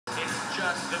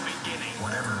just the beginning.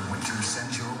 Whatever winter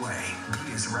sends your way,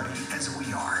 be as ready as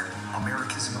we are.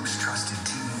 America's most trusted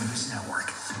TV news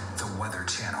network, the Weather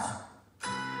Channel.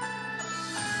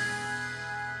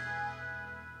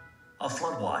 A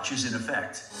flood watch is in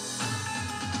effect.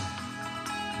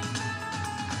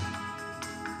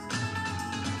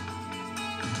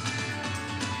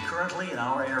 Currently in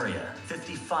our area,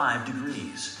 55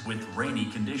 degrees with rainy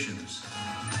conditions.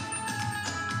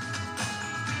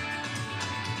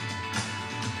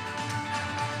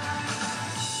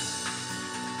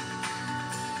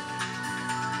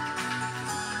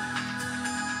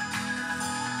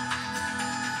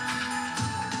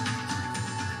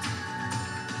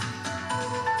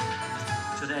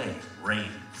 Today, rain,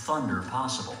 thunder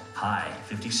possible. High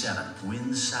 57,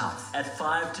 winds south at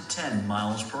 5 to 10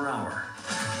 miles per hour.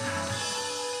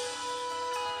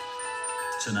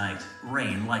 Tonight,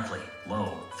 rain likely.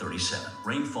 Low 37,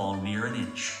 rainfall near an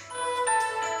inch.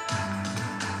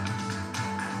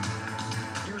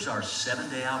 Here's our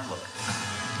 7-day outlook.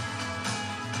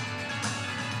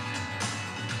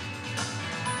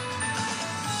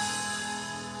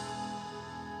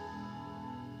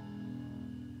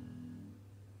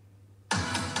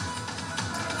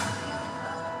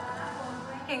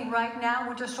 Right now,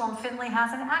 Winter Storm Finley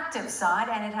has an active side,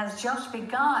 and it has just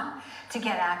begun to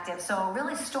get active. So a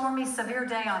really stormy, severe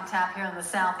day on tap here in the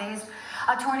southeast.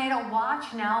 A tornado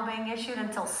watch now being issued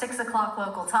until 6 o'clock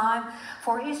local time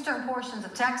for eastern portions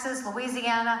of Texas,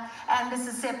 Louisiana, and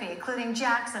Mississippi, including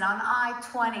Jackson on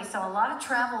I-20. So a lot of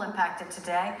travel impacted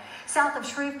today. South of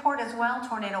Shreveport as well,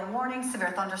 tornado warnings,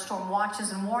 severe thunderstorm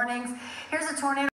watches and warnings. Here's a tornado